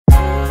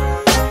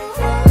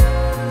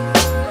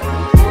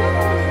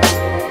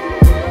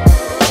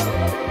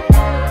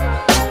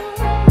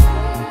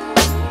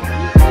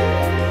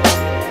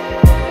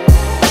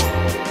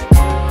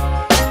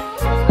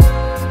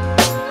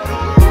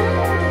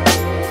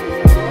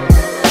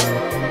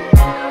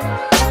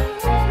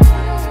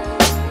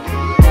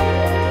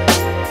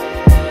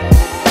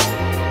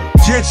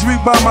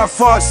Judged by my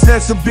farts,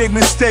 that's a big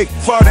mistake.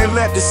 Fart and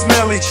let the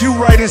smell it you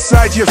right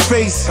inside your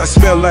face. I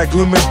smell like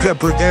lemon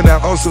pepper and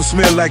I also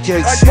smell like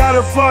eggs. I got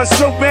a fart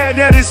so bad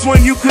that it's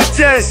one you could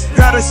test.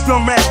 Got a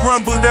stomach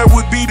rumble, that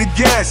would be the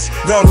gas.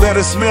 Don't let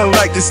it smell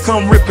like this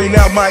come ripping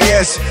out my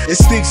ass. It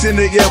stinks in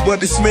the air but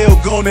the smell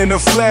gone in a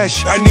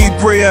flash. I need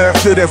prayer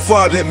after that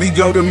fart, let me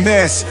go to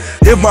mass.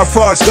 If my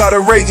farts got a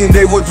rating,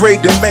 they would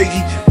rate the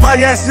Maggie. My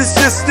ass is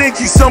just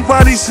stinky,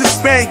 somebody should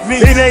spank me.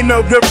 It ain't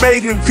no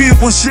debating,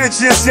 people shit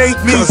just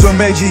ain't me. Cause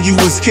imagine you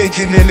was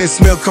kicking and the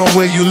smell come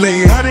when you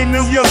layin'. Out in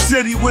New York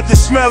City with the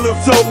smell of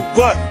total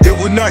butt. It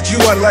would knock you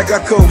out like I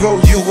could roll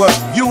you up.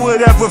 You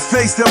would have a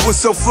face that was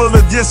so full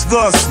of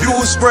disgust. You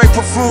would spray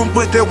perfume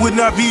but that would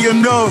not be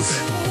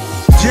enough.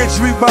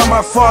 Judge me by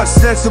my farts,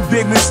 that's a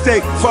big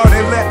mistake. Fart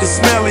and let the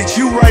smell it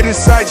you right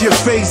inside your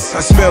face. I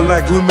smell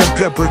like lemon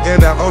pepper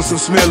and I also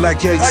smell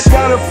like eggs. I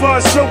got a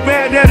fart so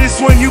bad that it's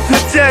one you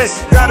could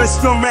test. Got a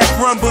stomach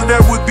rumble,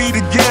 that would be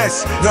the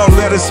gas. Don't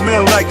let it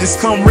smell like this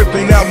come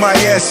ripping out my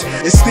ass.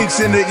 It stinks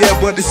in the air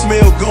but the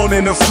smell gone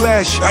in a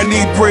flash. I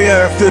need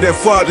prayer after that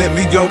fart, let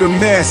me go to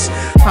mass.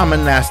 I'm a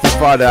nasty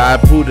farter, I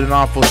pooed an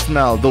awful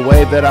smell. The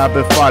way that I've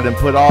been farting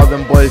put all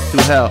them boys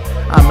through hell.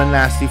 I'm a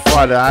nasty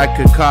farter, I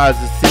could cause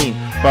a scene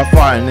by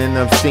farting and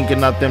them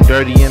stinking up them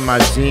dirty in my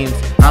jeans.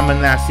 I'm a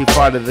nasty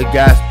farter, the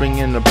gas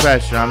bringing the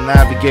pressure. I'm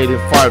navigating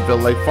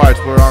Fartville like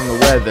farts were on the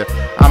weather.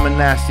 I'm a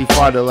nasty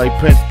farter like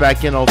Prince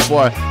back in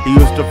 04. He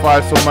used to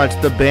fart so much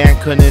the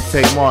band couldn't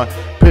take more.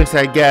 Prince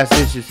had gas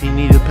issues, he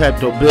needed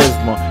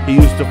Pepto-Bismol. He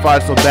used to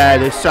fart so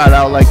bad it shot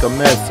out like a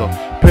missile.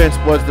 Prince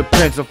was the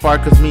prince of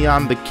fart cause me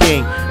I'm the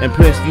king. And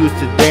Prince used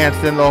to dance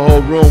and the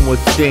whole room would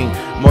sting.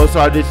 Most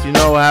artists you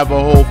know have a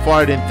whole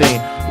farting thing.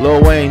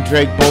 Lil Wayne,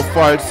 Drake both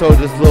fart, so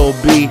does Lil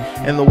B.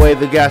 And the way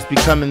the gas be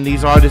coming,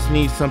 these artists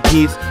need some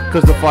peace.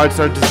 Cause the farts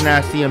are just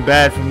nasty and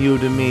bad from you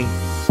to me.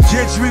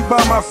 Judge me by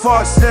my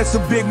farts, that's a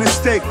big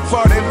mistake.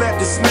 Fart and let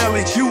the smell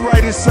it you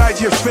right inside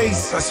your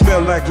face. I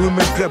smell like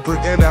lemon pepper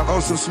and I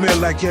also smell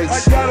like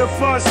eggs. I got a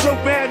fart so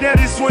bad that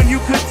it's one you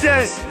could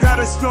test. Got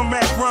a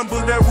stomach rumble,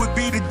 that would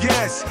be the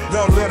gas.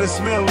 Don't let it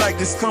smell like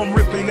this come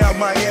ripping out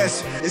my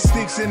ass. It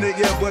stinks in the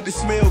air but the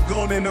smell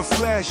gone in a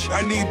flash.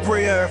 I need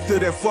prayer after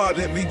that fart,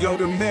 let me go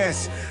to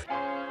mass.